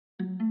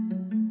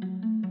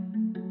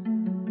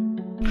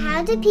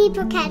How do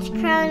people catch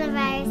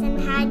coronavirus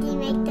and how do you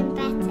make them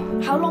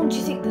better? How long do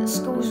you think that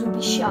schools will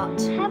be shut?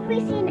 Have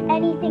we seen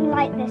anything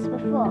like this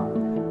before?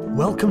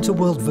 Welcome to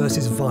World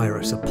vs.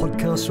 Virus, a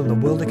podcast from the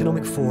World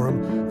Economic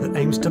Forum that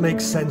aims to make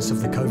sense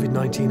of the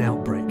COVID-19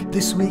 outbreak.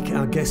 This week,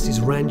 our guest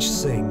is Ranj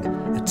Singh,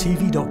 a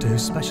TV doctor who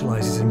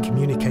specialises in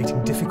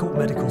communicating difficult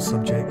medical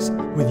subjects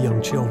with young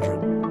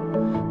children.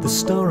 The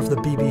star of the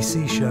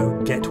BBC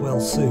show Get Well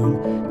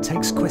Soon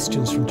takes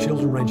questions from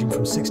children ranging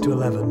from 6 to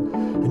 11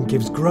 and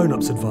gives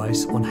grown-ups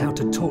advice on how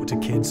to talk to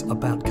kids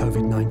about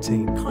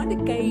COVID-19. Kind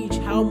of gauge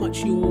how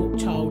much your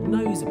child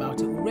knows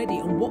about it already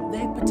and what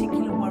their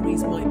particular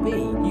worries might be.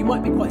 You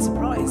might be quite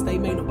surprised. They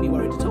may not be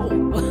worried at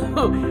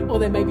all. Or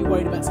they may be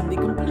worried about something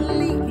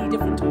completely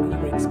different to what you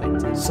were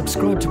expecting.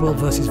 Subscribe to World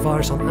vs.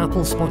 Virus on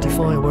Apple,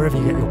 Spotify or wherever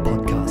you get your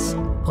podcasts.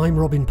 I'm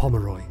Robin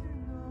Pomeroy.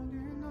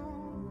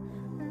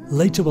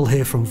 Later we'll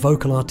hear from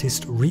vocal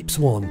artist Reeps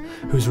One,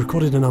 who's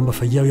recorded a number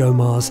for Yo-Yo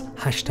Ma's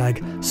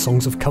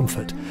 #Songs of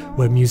Comfort,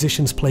 where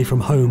musicians play from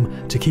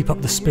home to keep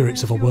up the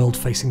spirits of a world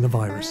facing the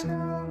virus.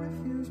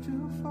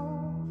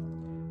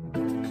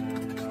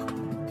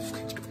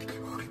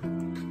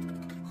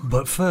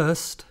 But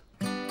first,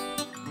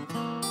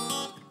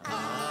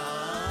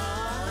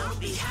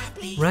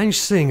 Ranj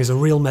Singh is a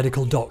real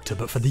medical doctor,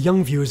 but for the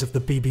young viewers of the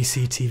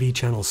BBC TV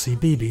channel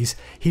CBeebies,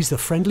 he's the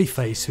friendly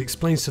face who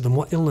explains to them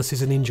what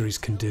illnesses and injuries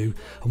can do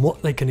and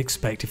what they can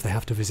expect if they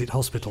have to visit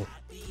hospital.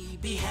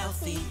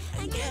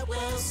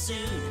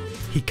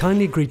 He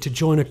kindly agreed to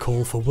join a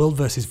call for World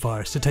vs.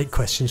 Virus to take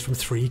questions from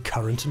 3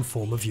 current and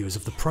former viewers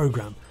of the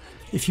programme.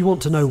 If you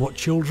want to know what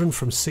children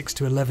from 6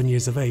 to 11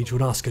 years of age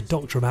would ask a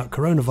doctor about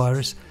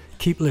coronavirus,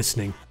 keep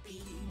listening.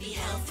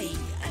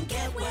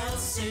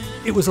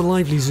 It was a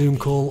lively Zoom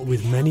call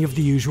with many of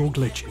the usual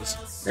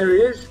glitches. There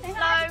he is.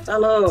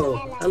 Hello.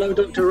 Hello,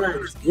 Dr.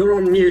 Ranj. You're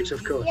on mute,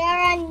 of course. You're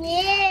on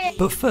mute.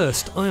 But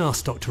first, I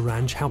asked Dr.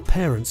 Ranj how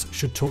parents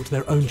should talk to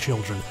their own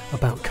children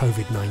about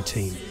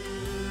COVID-19.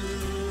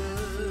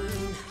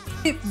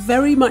 It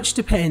very much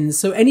depends.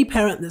 So any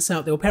parent that's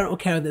out there, or parent or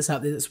carer that's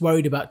out there that's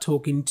worried about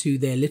talking to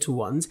their little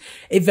ones,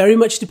 it very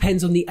much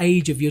depends on the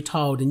age of your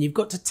child. And you've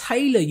got to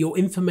tailor your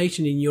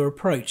information in your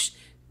approach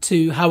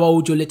to how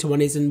old your little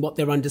one is and what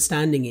their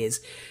understanding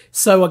is.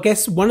 So I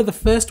guess one of the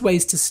first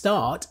ways to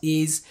start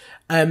is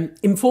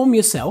inform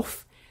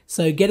yourself.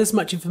 So get as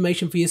much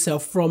information for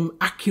yourself from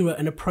accurate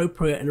and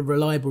appropriate and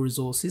reliable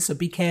resources. So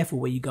be careful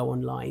where you go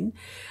online.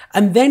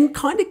 And then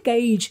kind of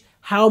gauge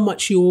how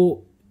much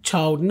your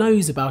child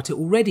knows about it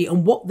already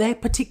and what their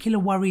particular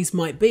worries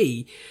might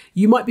be.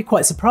 You might be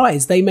quite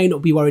surprised. They may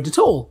not be worried at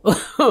all.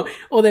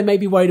 Or they may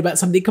be worried about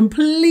something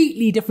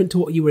completely different to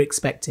what you were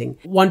expecting,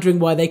 wondering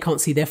why they can't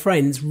see their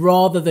friends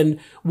rather than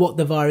what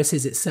the virus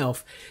is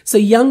itself. So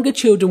younger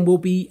children will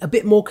be a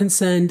bit more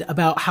concerned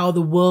about how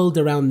the world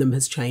around them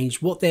has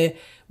changed,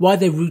 why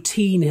their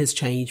routine has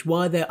changed,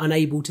 why they're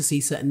unable to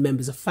see certain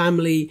members of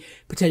family,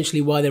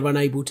 potentially why they're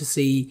unable to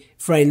see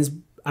friends,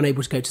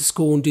 unable to go to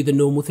school and do the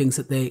normal things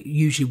that they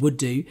usually would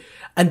do.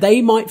 And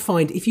they might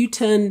find if you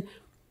turn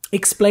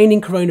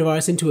explaining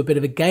coronavirus into a bit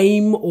of a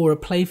game or a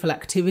playful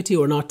activity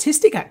or an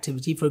artistic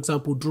activity, for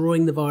example,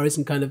 drawing the virus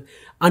and kind of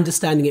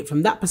understanding it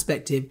from that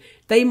perspective,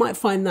 they might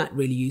find that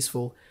really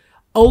useful.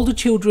 Older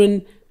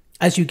children,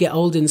 as you get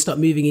older and start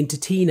moving into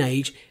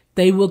teenage,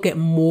 they will get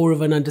more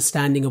of an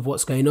understanding of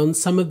what's going on.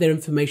 Some of their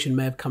information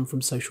may have come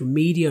from social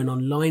media and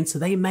online, so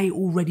they may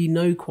already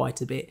know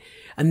quite a bit.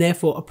 And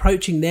therefore,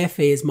 approaching their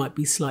fears might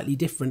be slightly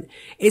different.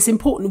 It's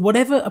important,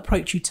 whatever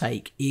approach you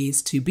take,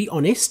 is to be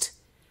honest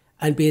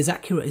and be as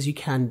accurate as you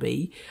can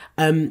be.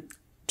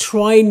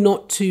 Try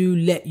not to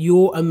let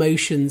your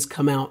emotions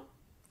come out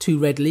too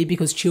readily,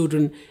 because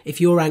children, if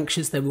you're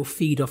anxious, they will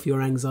feed off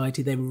your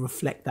anxiety. They will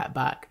reflect that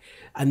back.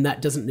 And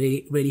that doesn't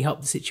really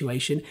help the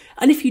situation.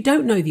 And if you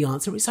don't know the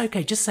answer, it's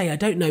okay. Just say, I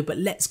don't know, but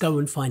let's go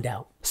and find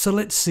out. So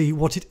let's see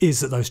what it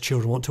is that those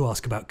children want to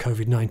ask about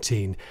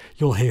COVID-19.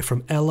 You'll hear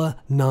from Ella,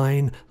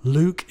 9,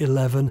 Luke,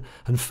 11,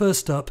 and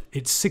first up,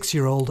 it's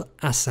 6-year-old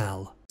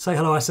Asal. Say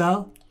hello,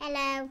 Asal.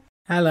 Hello.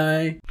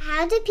 Hello.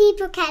 How do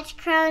people catch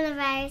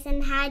coronavirus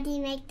and how do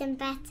you make them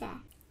better?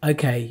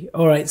 Okay,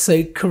 all right.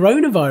 So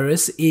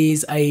coronavirus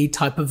is a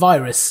type of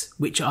virus,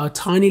 which are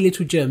tiny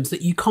little germs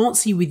that you can't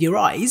see with your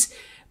eyes,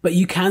 but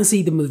you can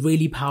see them with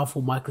really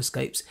powerful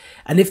microscopes.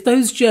 And if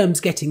those germs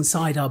get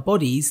inside our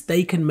bodies,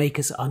 they can make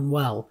us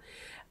unwell.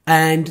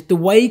 And the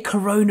way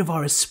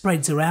coronavirus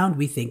spreads around,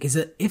 we think, is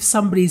that if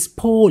somebody's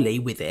poorly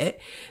with it,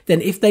 then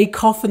if they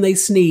cough and they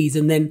sneeze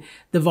and then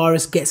the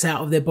virus gets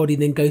out of their body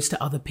and then goes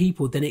to other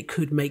people, then it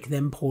could make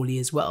them poorly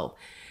as well.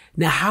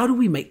 Now, how do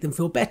we make them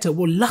feel better?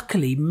 Well,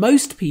 luckily,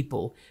 most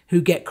people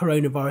who get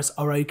coronavirus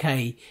are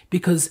okay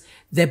because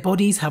their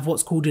bodies have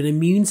what's called an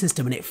immune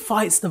system and it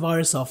fights the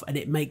virus off and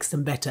it makes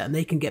them better, and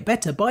they can get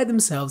better by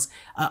themselves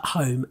at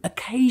home.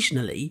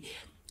 Occasionally,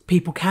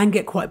 people can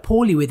get quite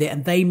poorly with it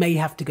and they may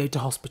have to go to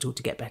hospital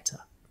to get better.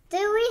 Do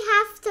we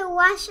have to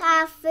wash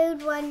our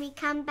food when we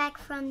come back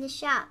from the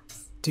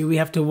shops? Do we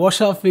have to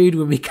wash our food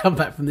when we come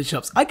back from the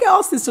shops? I get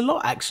asked this a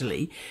lot,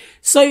 actually.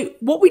 So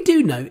what we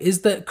do know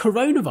is that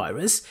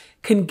coronavirus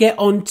can get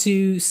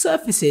onto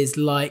surfaces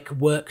like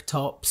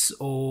worktops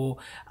or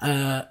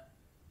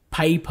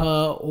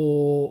paper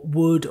or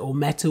wood or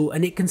metal,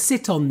 and it can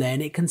sit on there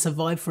and it can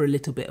survive for a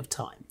little bit of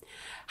time.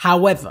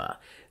 However,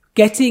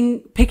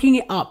 picking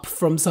it up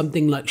from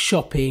something like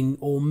shopping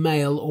or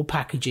mail or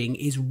packaging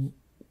is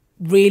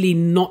really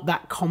not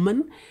that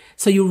common.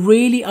 So you're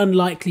really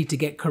unlikely to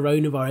get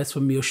coronavirus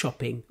from your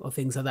shopping or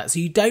things like that. So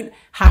you don't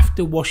have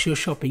to wash your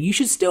shopping. You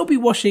should still be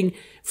washing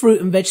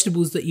fruit and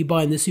vegetables that you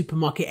buy in the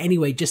supermarket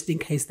anyway, just in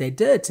case they're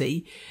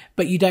dirty,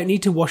 but you don't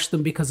need to wash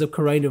them because of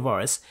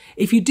coronavirus.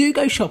 If you do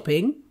go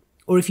shopping,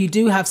 or if you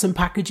do have some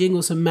packaging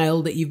or some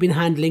mail that you've been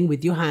handling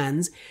with your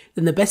hands,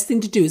 then the best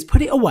thing to do is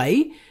put it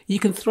away. You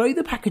can throw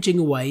the packaging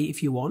away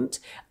if you want,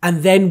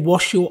 and then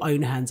wash your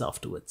own hands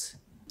afterwards.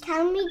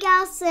 Can we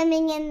go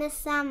swimming in the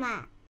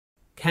summer?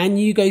 Can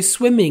you go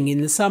swimming in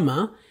the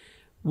summer?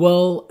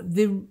 Well,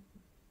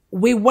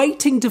 we're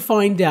waiting to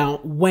find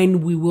out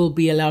when we will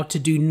be allowed to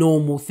do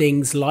normal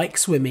things like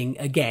swimming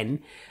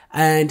again.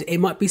 And it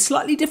might be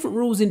slightly different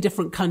rules in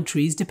different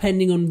countries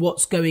depending on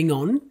what's going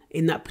on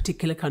in that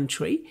particular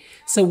country.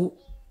 So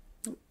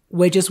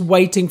we're just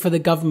waiting for the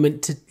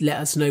government to let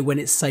us know when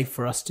it's safe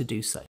for us to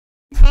do so.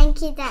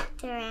 Thank you,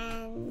 Dr.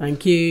 Ann.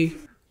 Thank you.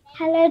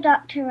 Hello,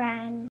 Dr.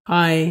 Ann.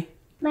 Hi.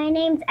 My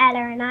name's Ella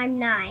and I'm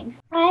 9.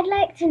 I'd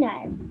like to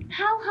know,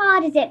 how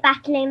hard is it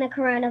battling the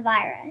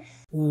coronavirus?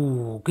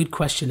 Ooh, good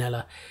question,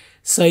 Ella.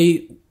 So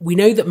we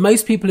know that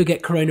most people who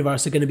get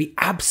coronavirus are going to be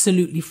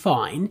absolutely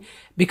fine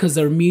because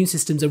their immune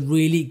systems are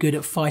really good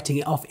at fighting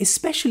it off,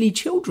 especially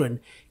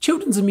children.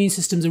 Children's immune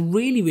systems are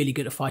really, really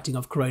good at fighting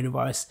off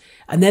coronavirus,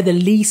 and they're the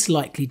least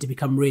likely to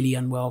become really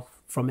unwell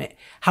from it.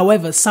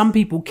 However, some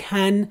people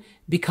can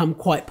become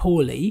quite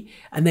poorly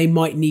and they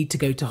might need to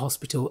go to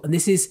hospital. And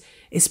this is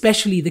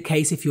especially the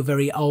case if you're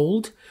very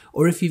old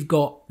or if you've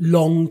got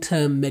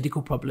long-term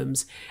medical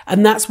problems.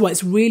 And that's why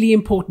it's really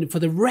important for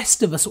the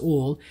rest of us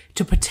all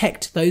to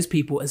protect those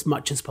people as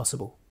much as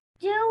possible.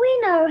 Do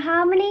we know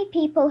how many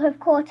people have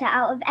caught it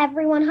out of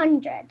every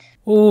 100?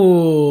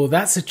 Oh,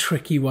 that's a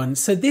tricky one.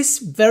 So this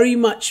very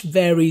much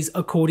varies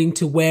according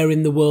to where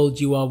in the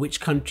world you are,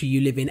 which country you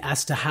live in,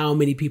 as to how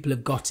many people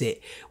have got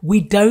it. We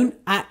don't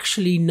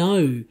actually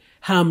know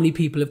how many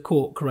people have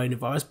caught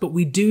coronavirus, but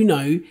we do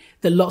know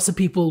that lots of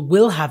people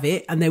will have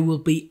it and they will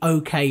be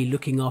okay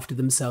looking after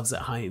themselves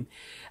at home.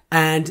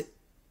 And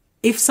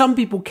if some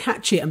people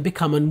catch it and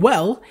become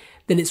unwell,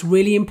 then it's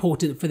really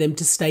important for them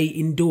to stay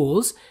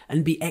indoors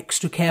and be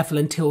extra careful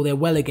until they're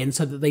well again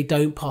so that they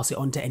don't pass it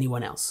on to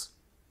anyone else.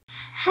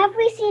 Have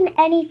we seen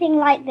anything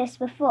like this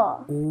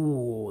before?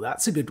 Oh,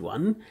 that's a good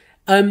one.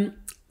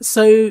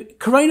 So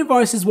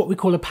coronavirus is what we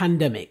call a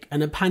pandemic,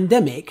 and a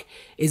pandemic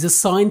is a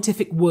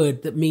scientific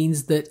word that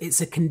means that it's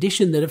a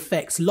condition that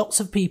affects lots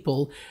of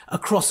people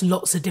across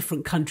lots of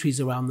different countries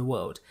around the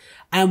world.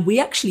 And we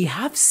actually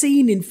have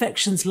seen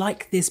infections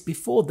like this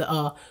before that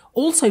are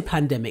also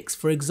pandemics.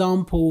 For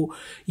example,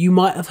 you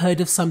might have heard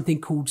of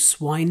something called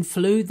swine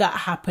flu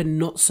that happened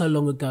not so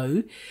long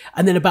ago.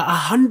 And then about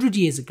 100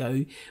 years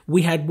ago,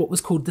 we had what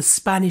was called the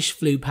Spanish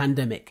flu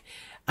pandemic.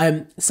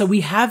 So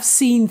we have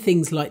seen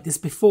things like this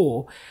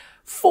before.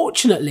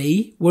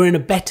 Fortunately, we're in a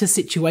better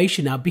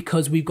situation now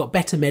because we've got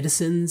better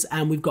medicines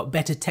and we've got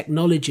better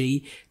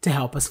technology to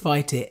help us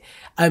fight it.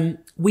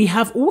 We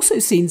have also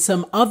seen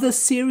some other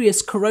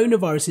serious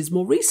coronaviruses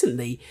more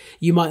recently.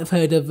 You might have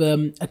heard of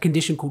a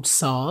condition called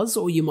SARS,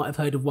 or you might have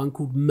heard of one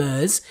called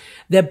MERS.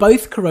 They're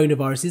both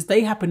coronaviruses.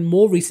 They happened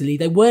more recently.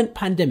 They weren't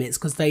pandemics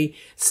because they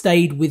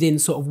stayed within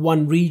sort of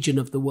one region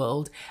of the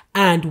world.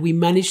 And we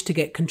managed to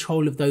get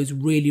control of those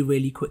really,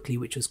 really quickly,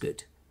 which was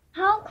good.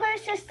 How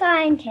close are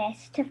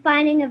scientists to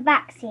finding a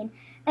vaccine?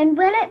 And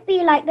will it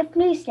be like the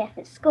flu sniff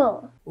at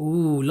school?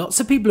 Ooh, lots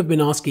of people have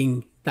been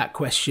asking that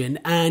question.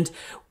 And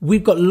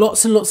we've got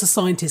lots and lots of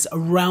scientists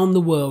around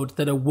the world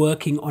that are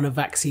working on a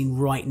vaccine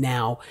right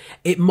now.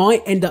 It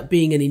might end up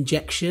being an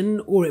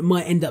injection, or it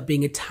might end up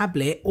being a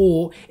tablet,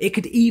 or it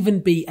could even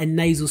be a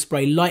nasal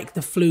spray like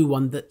the flu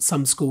one that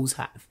some schools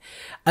have.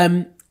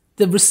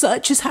 The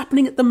research is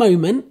happening at the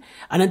moment,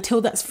 and until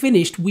that's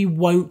finished, we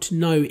won't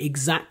know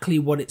exactly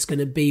what it's going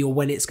to be or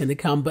when it's going to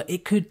come, but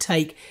it could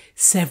take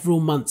several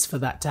months for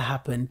that to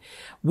happen.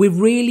 We're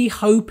really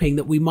hoping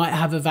that we might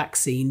have a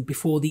vaccine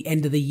before the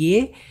end of the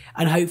year,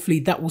 and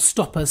hopefully that will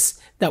stop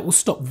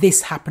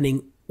this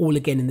happening all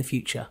again in the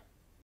future.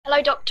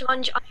 Hello, Dr.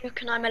 Anj. I'm Luke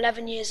and I'm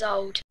 11 years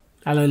old.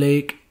 Hello,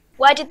 Luke.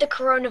 Where did the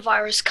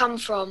coronavirus come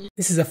from?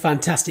 This is a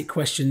fantastic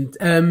question.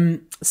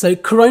 So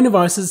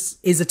coronavirus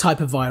is a type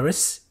of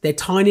virus. They're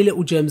tiny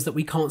little germs that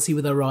we can't see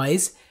with our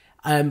eyes,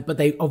 but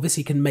they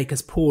obviously can make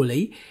us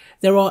poorly.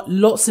 There are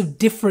lots of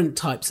different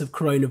types of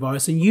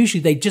coronavirus, and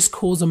usually they just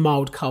cause a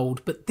mild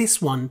cold. But this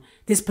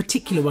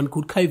particular one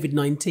called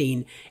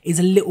COVID-19 is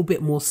a little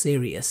bit more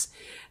serious.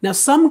 Now,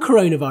 some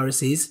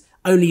coronaviruses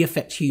only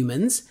affect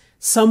humans.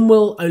 Some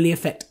will only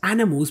affect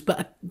animals,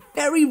 but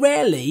very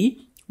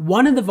rarely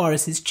one of the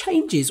viruses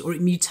changes or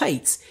it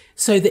mutates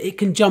so that it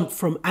can jump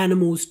from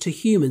animals to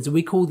humans. And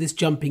we call this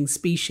jumping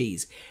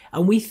species.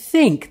 And we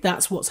think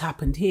that's what's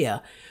happened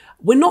here.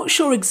 We're not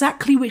sure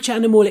exactly which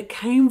animal it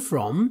came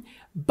from,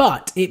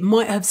 but it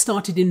might have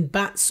started in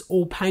bats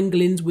or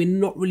pangolins. We're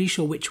not really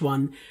sure which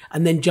one,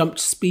 and then jumped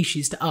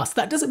species to us.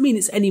 That doesn't mean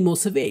it's any more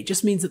severe. It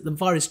just means that the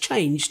virus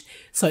changed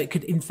so it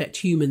could infect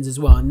humans as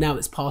well. And now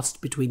it's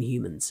passed between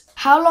humans.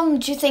 How long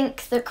do you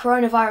think the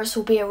coronavirus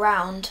will be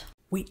around?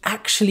 We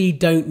actually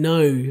don't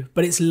know,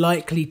 but it's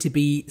likely to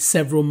be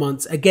several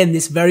months. Again,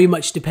 this very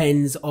much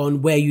depends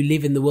on where you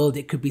live in the world.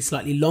 It could be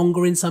slightly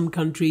longer in some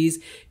countries,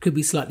 could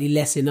be slightly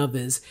less in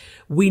others.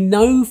 We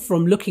know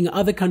from looking at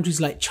other countries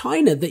like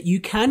China that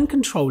you can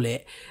control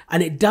it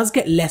and it does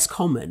get less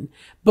common,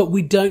 but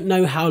we don't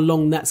know how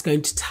long that's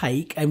going to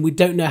take, and we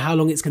don't know how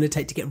long it's going to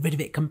take to get rid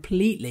of it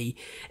completely.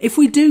 If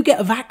we do get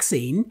a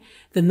vaccine,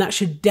 then that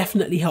should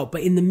definitely help.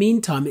 But in the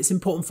meantime, it's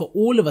important for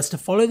all of us to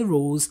follow the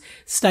rules,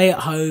 stay at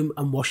home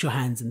and wash your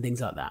hands and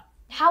things like that.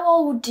 How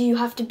old do you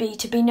have to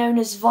be known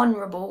as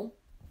vulnerable?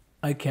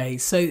 Okay,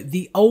 so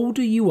the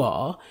older you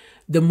are,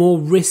 the more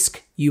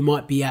risk you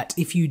might be at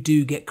if you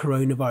do get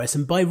coronavirus.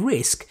 And by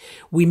risk,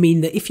 we mean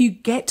that if you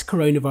get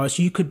coronavirus,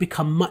 you could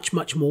become much,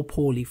 much more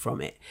poorly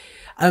from it.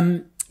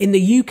 In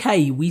the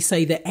UK, we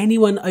say that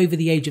anyone over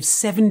the age of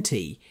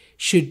 70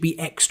 should be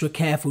extra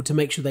careful to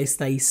make sure they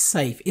stay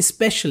safe,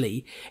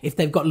 especially if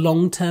they've got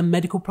long-term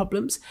medical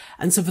problems.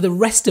 And so for the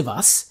rest of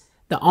us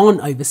that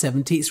aren't over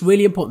 70, it's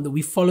really important that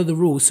we follow the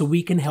rules so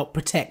we can help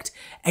protect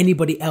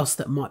anybody else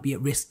that might be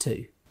at risk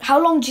too.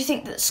 How long do you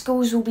think that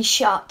schools will be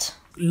shut?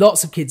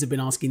 Lots of kids have been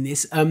asking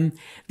this.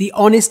 The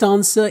honest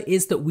answer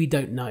is that we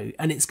don't know,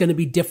 and it's going to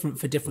be different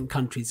for different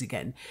countries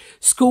again.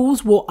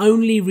 Schools will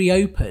only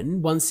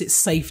reopen once it's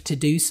safe to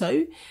do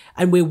so,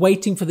 and we're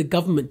waiting for the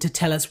government to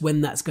tell us when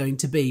that's going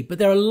to be. But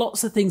there are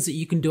lots of things that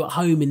you can do at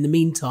home in the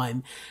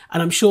meantime,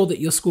 and I'm sure that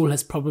your school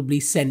has probably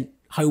sent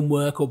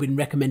homework or been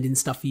recommending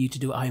stuff for you to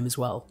do at home as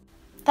well.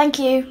 Thank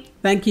you.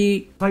 Thank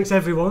you. Thanks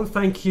everyone.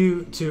 Thank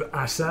you to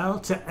Asal,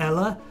 to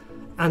Ella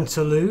and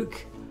to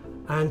Luke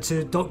and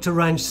to Dr.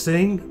 Ranj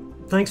Singh.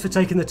 Thanks for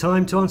taking the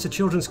time to answer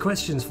children's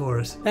questions for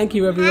us. Thank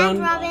you everyone. And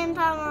Robin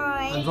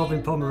Pomeroy. And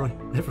Robin Pomeroy,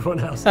 everyone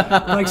else.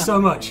 Thanks so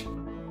much.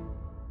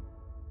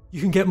 You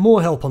can get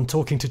more help on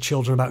talking to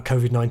children about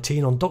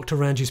COVID-19 on Dr.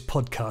 Ranj's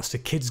podcast, A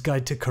Kid's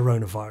Guide to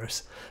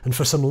Coronavirus. And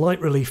for some light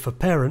relief for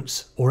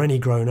parents, or any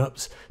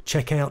grown-ups,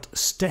 check out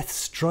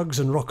Steth's Drugs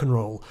and Rock and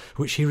Roll,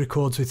 which he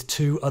records with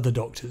 2 other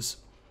doctors.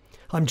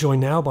 I'm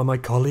joined now by my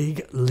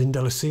colleague,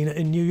 Linda Lucina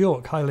in New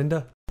York. Hi,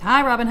 Linda.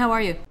 Hi, Robin. How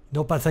are you?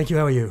 Not bad, thank you.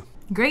 How are you?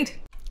 Great.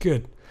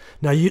 Good.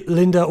 Now,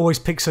 Linda always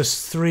picks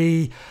us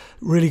 3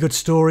 really good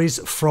stories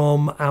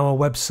from our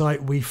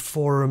website,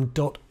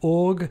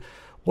 weforum.org.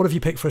 What have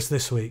you picked for us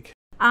this week?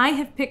 I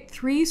have picked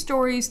 3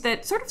 stories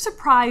that sort of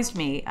surprised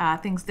me,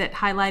 things that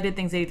highlighted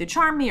things that either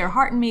charmed me or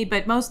heartened me,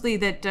 but mostly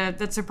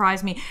that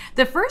surprised me.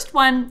 The first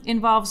one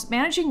involves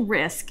managing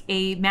risk.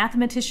 A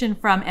mathematician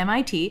from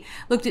MIT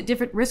looked at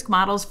different risk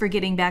models for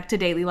getting back to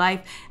daily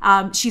life.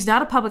 She's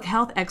not a public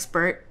health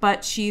expert,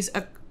 but she's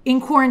in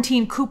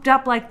quarantine, cooped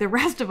up like the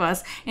rest of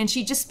us, and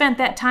she just spent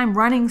that time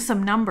running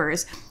some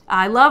numbers.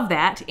 I love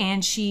that,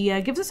 and she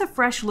gives us a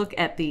fresh look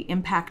at the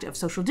impact of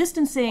social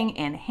distancing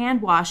and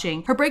hand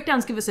washing. Her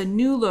breakdowns give us a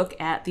new look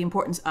at the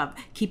importance of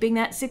keeping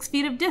that 6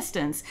 feet of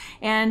distance,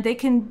 and they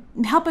can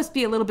help us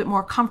be a little bit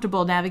more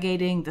comfortable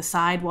navigating the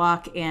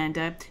sidewalk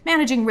and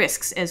managing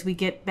risks as we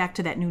get back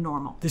to that new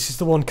normal. This is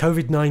the one,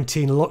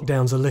 COVID-19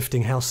 lockdowns are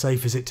lifting. How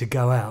safe is it to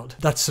go out?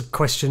 That's a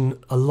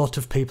question a lot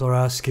of people are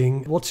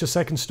asking. What's your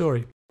second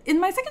story? In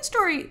my second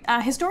story,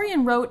 a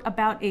historian wrote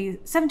about a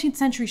 17th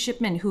century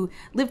shipman who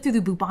lived through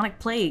the bubonic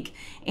plague.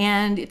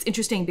 And it's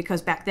interesting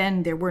because back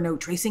then there were no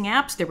tracing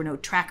apps, there were no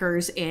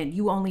trackers, and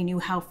you only knew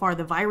how far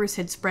the virus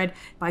had spread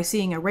by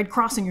seeing a red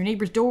cross on your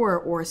neighbor's door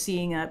or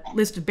seeing a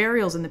list of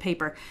burials in the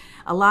paper.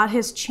 A lot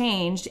has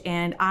changed,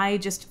 and I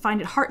just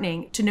find it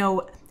heartening to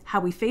know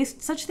how we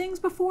faced such things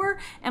before,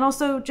 and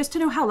also just to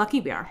know how lucky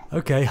we are.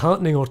 Okay,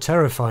 heartening or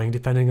terrifying,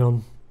 depending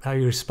on how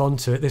you respond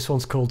to it. This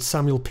one's called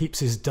Samuel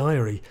Pepys's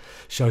Diary.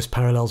 Shows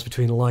parallels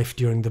between life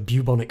during the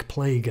bubonic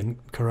plague and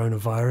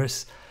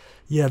coronavirus.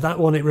 Yeah, that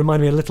one, it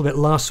reminded me a little bit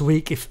last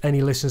week. If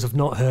any listeners have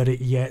not heard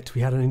it yet, we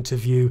had an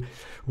interview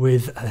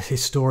with a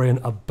historian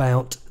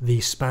about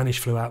the Spanish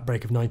flu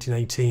outbreak of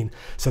 1918.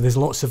 So there's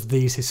lots of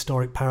these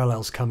historic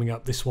parallels coming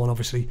up. This one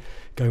obviously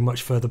going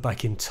much further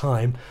back in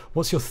time.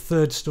 What's your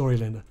third story,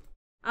 Linda?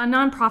 A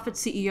nonprofit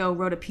CEO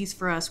wrote a piece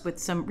for us with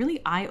some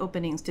really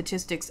eye-opening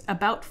statistics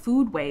about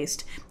food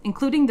waste,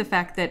 including the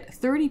fact that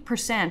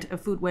 30%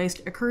 of food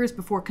waste occurs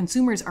before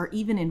consumers are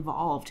even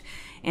involved.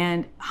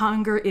 And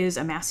hunger is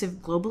a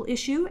massive global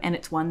issue, and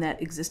it's one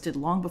that existed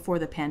long before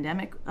the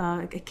pandemic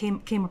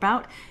came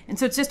about. And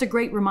so it's just a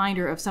great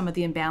reminder of some of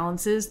the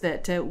imbalances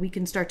that we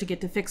can start to get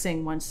to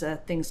fixing once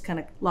things kind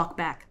of lock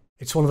back.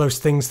 It's one of those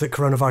things that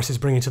coronavirus is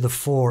bringing to the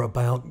fore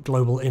about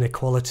global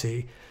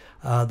inequality.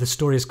 The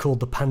story is called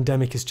 "The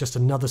Pandemic is Just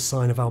Another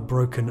Sign of Our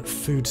Broken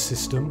Food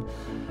System."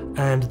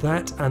 And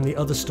that and the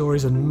other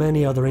stories and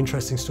many other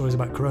interesting stories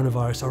about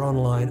coronavirus are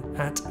online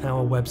at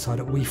our website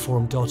at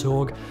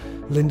weforum.org.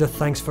 Linda,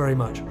 thanks very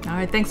much. All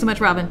right, thanks so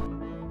much, Robin.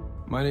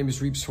 My name is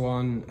Reep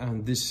Swan,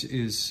 and this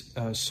is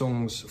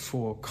Songs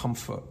for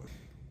Comfort.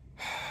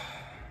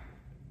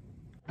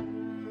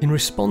 In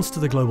response to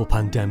the global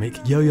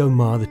pandemic, Yo-Yo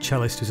Ma, the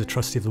cellist who's a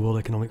trustee of the World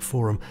Economic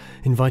Forum,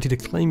 invited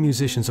acclaimed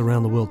musicians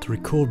around the world to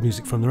record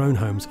music from their own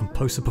homes and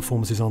post the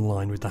performances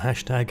online with the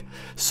hashtag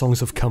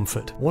Songs of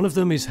Comfort. One of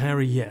them is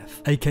Harry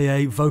Yeff,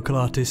 aka vocal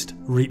artist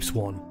Reep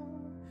Swan.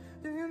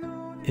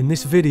 In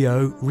this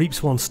video, Reep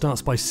Swan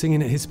starts by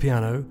singing at his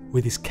piano,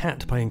 with his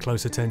cat paying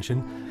close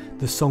attention.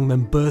 The song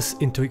then bursts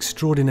into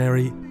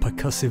extraordinary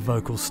percussive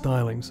vocal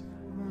stylings.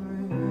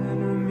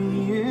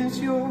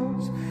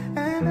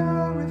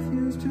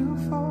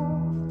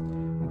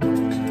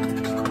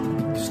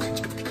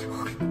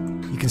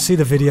 You can see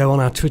the video on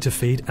our Twitter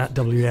feed at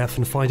WEF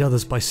and find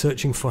others by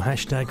searching for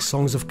hashtag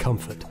Songs of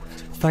Comfort.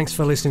 Thanks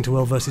for listening to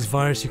World vs.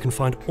 Virus. You can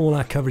find all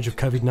our coverage of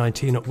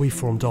COVID-19 at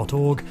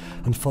weforum.org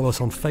and follow us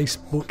on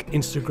Facebook,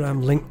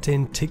 Instagram,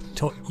 LinkedIn,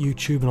 TikTok,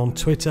 YouTube and on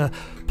Twitter.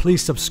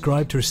 Please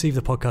subscribe to receive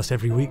the podcast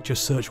every week.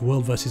 Just search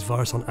World vs.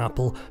 Virus on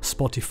Apple,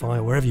 Spotify,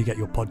 or wherever you get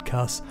your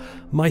podcasts.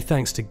 My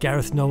thanks to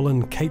Gareth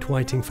Nolan and Kate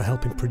Whiting for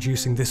helping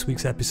producing this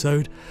week's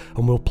episode,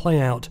 and we'll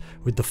play out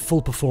with the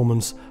full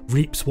performance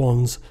Reep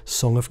Swan's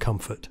Song of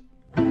Comfort.